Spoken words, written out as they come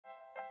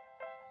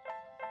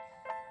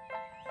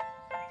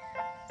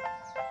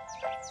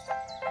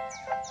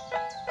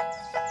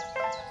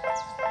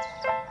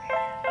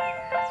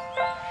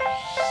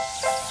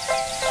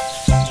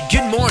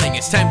morning,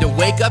 it's time to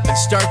wake up and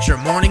start your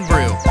morning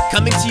brew.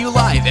 Coming to you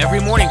live every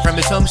morning from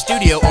his home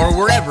studio or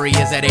wherever he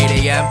is at 8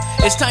 a.m.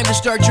 It's time to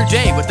start your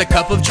day with a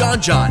cup of Jon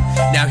Jon.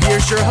 Now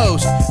here's your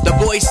host, the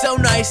boy so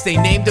nice they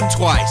named him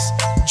twice,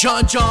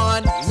 Jon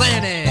Jon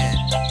Lannen.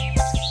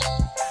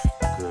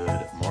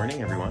 Good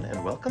morning, everyone,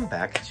 and welcome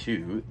back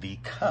to the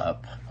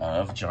Cup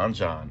of Jon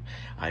Jon.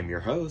 I'm your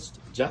host,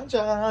 Jon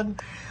Jon.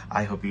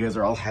 I hope you guys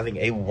are all having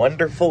a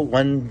wonderful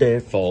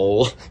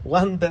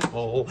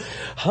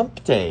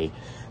hump day.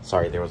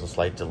 Sorry, there was a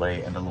slight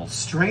delay and a little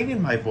strain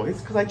in my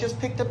voice because I just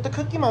picked up the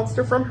Cookie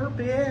Monster from her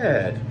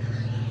bed.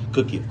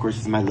 Cookie, of course,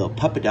 is my little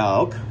puppy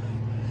dog,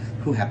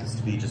 who happens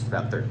to be just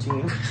about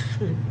 13.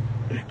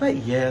 But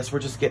yes, we're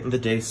just getting the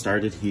day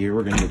started here.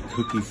 We're gonna get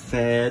Cookie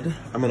fed.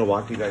 I'm gonna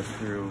walk you guys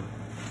through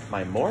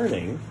my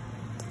morning.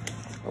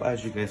 Well,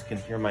 as you guys can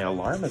hear, my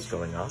alarm is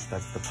going off.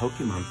 That's the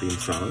Pokemon theme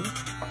song.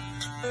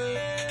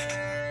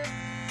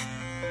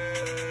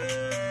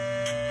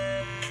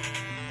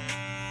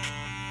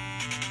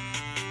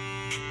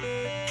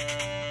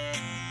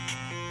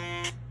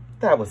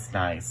 That was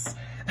nice.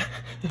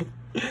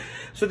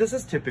 So this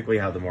is typically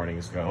how the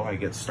mornings go. I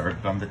get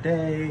started on the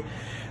day.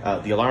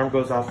 The alarm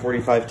goes off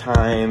 45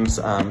 times,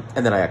 and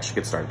then I actually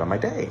get started on my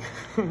day.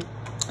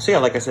 So yeah,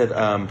 like I said,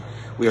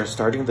 we are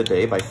starting the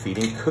day by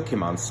feeding Cookie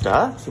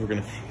Monster. So we're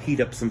gonna heat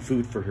up some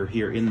food for her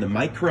here in the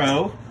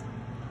micro.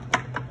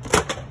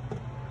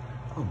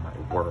 Oh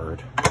my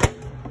word.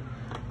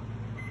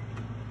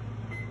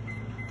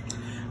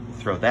 We'll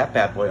throw that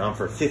bad boy on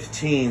for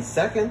 15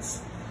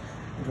 seconds.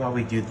 And while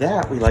we do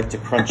that, we like to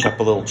crunch up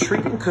a little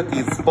treat in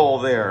Cookie's bowl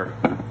there.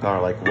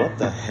 Are like, what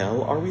the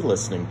hell are we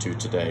listening to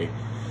today?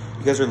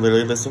 You guys are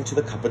literally listening to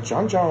the Cup of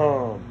Jon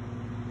Jon.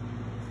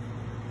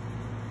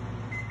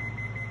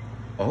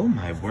 Oh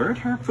my word,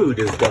 her food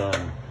is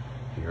done.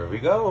 Here we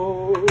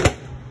go.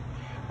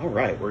 All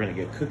right, we're gonna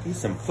get Cookie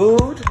some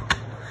food.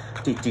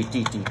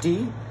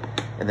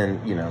 And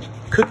then, you know,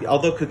 Cookie,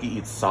 although Cookie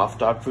eats soft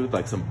dog food,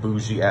 like some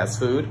bougie ass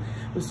food,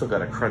 we still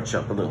gotta crunch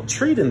up a little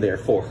treat in there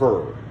for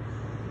her.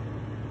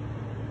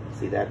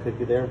 See that,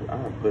 Cookie, there?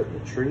 I'm putting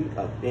the treat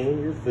up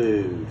in your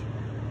food.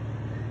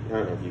 I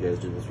don't know if you guys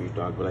do this for your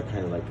dog, but I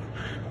kind of like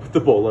put the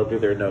bowl under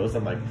their nose.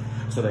 I'm like,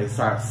 so they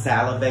start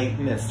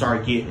salivating and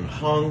start getting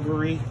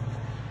hungry.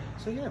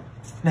 So yeah,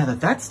 now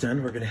that that's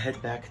done, we're gonna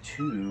head back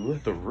to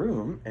the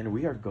room and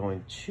we are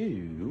going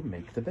to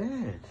make the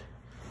bed.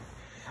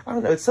 I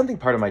don't know, it's something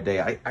part of my day.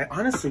 I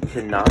honestly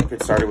cannot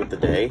get started with the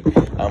day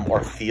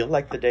or feel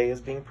like the day is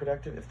being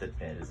productive if the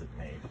bed isn't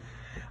made.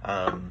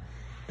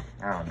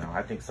 I don't know,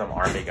 I think some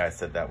army guy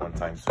said that one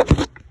time. So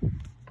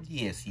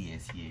yes.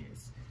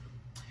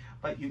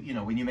 But you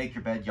know, when you make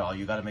your bed, y'all,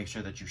 you gotta make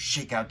sure that you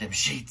shake out them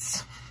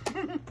sheets.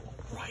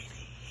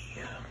 Righty.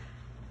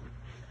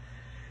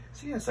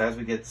 So yes, as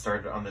we get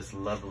started on this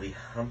lovely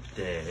hump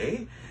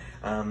day,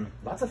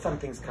 lots of fun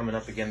things coming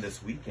up again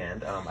this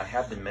weekend. I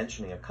have been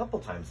mentioning a couple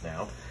times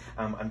now,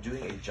 I'm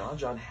doing a Jon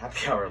Jon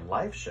Happy Hour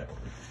live show.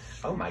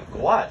 Oh my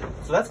God,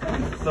 so that's gonna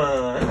be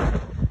fun.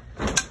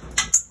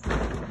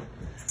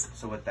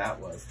 So what that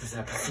was, this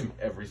happens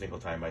every single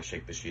time I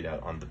shake the sheet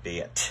out on the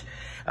bed.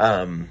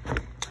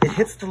 It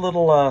hits the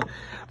little,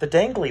 the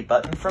dangly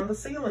button from the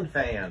ceiling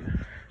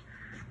fan.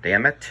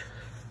 Damn it.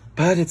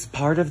 But it's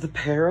part of the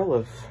peril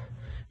of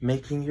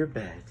making your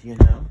bed, you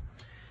know?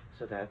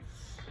 So it's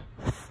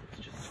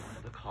just one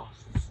of the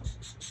costs.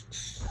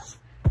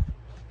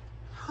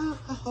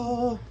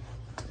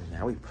 And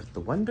now we put the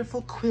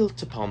wonderful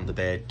quilt upon the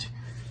bed.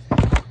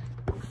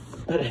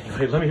 But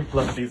anyway, let me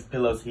fluff these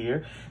pillows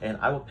here, and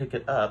I will pick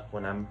it up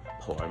when I'm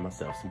pouring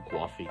myself some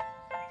coffee.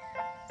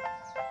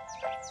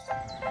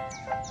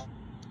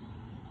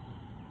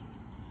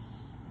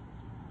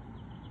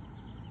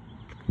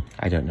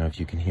 I don't know if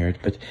you can hear it,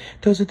 but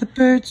those are the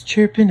birds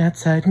chirping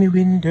outside my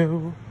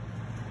window.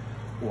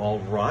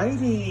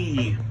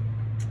 Alrighty.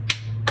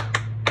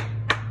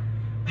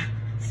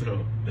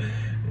 So,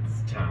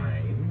 it's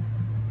time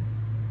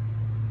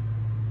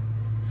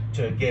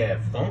to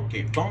get funky.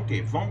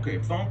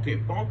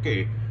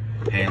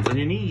 Hands on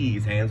your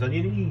knees,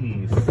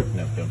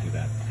 No, don't do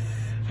that.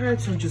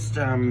 Alright, so I'm just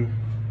ready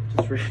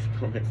to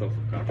pour myself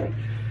some coffee.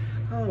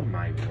 Oh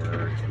my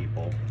word,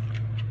 people.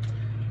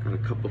 Got a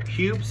couple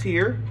cubes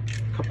here,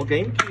 a couple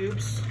game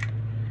cubes.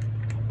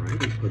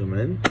 Alrighty, put them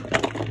in.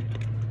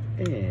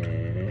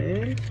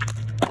 And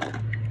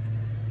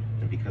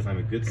because I'm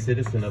a good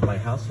citizen of my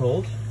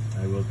household,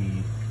 I will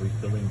be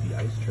refilling the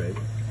ice tray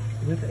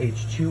with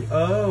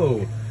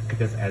H2O.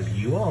 Because as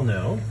you all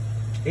know,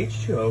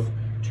 H2O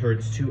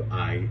turns to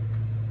ICE.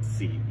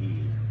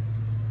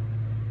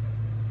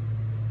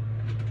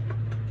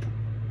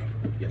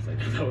 Yes, I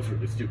know that was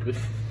really stupid.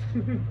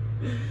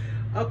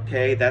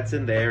 Okay, that's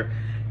in there.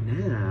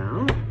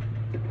 Now,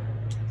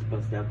 let's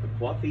bust out the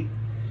coffee.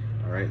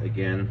 All right,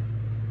 again.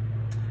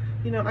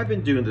 You know, I've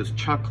been doing this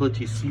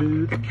chocolatey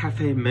smooth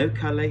cafe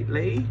mocha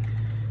lately.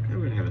 And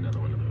we're gonna have another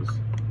one of those.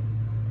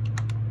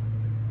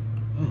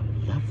 Oh,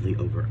 lovely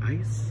over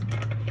ice.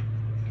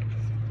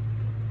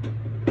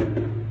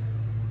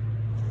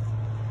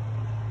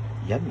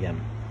 Yum,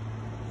 yum.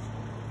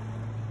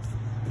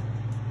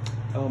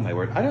 Oh my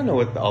word. I don't know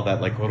what all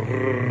that like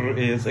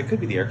is. It could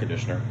be the air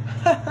conditioner.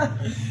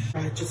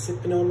 Alright, just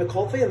sipping on the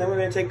coffee and then we're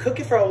gonna take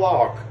Cookie for a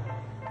walk.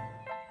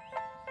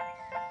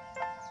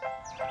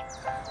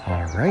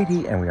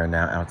 Alrighty, and we are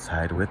now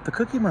outside with the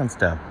Cookie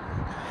Monster.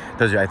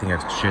 Those of you, I think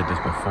I've shared this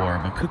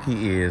before, but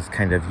Cookie is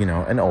kind of, you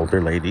know, an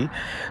older lady,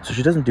 so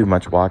she doesn't do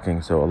much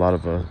walking. So a lot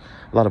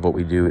of what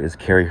we do is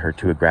carry her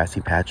to a grassy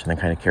patch and then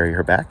kind of carry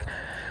her back,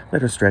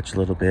 let her stretch a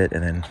little bit,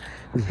 and then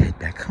we head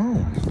back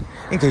home.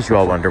 In case you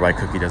all wonder why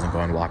Cookie doesn't go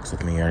on walks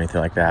with me or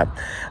anything like that.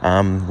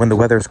 When the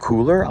weather's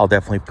cooler, I'll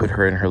definitely put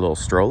her in her little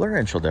stroller,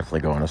 and she'll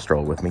definitely go on a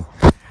stroll with me.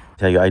 I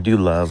tell you, I do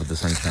love the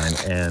sunshine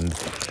and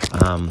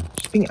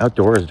just being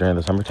outdoors during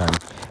the summertime.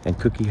 And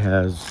Cookie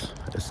has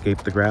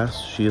escaped the grass.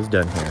 She is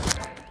done here.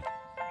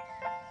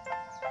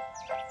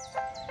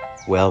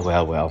 Well,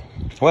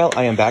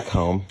 I am back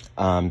home,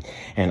 and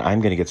I'm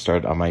going to get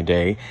started on my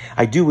day.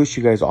 I do wish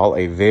you guys all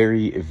a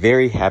very,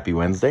 very happy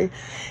Wednesday.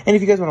 And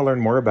if you guys want to learn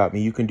more about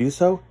me, you can do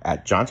so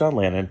at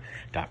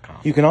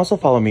JonJonLannen.com. You can also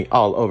follow me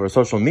all over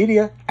social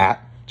media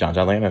at Jon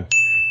Jon Lannen.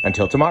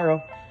 Until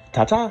tomorrow,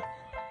 ta-ta.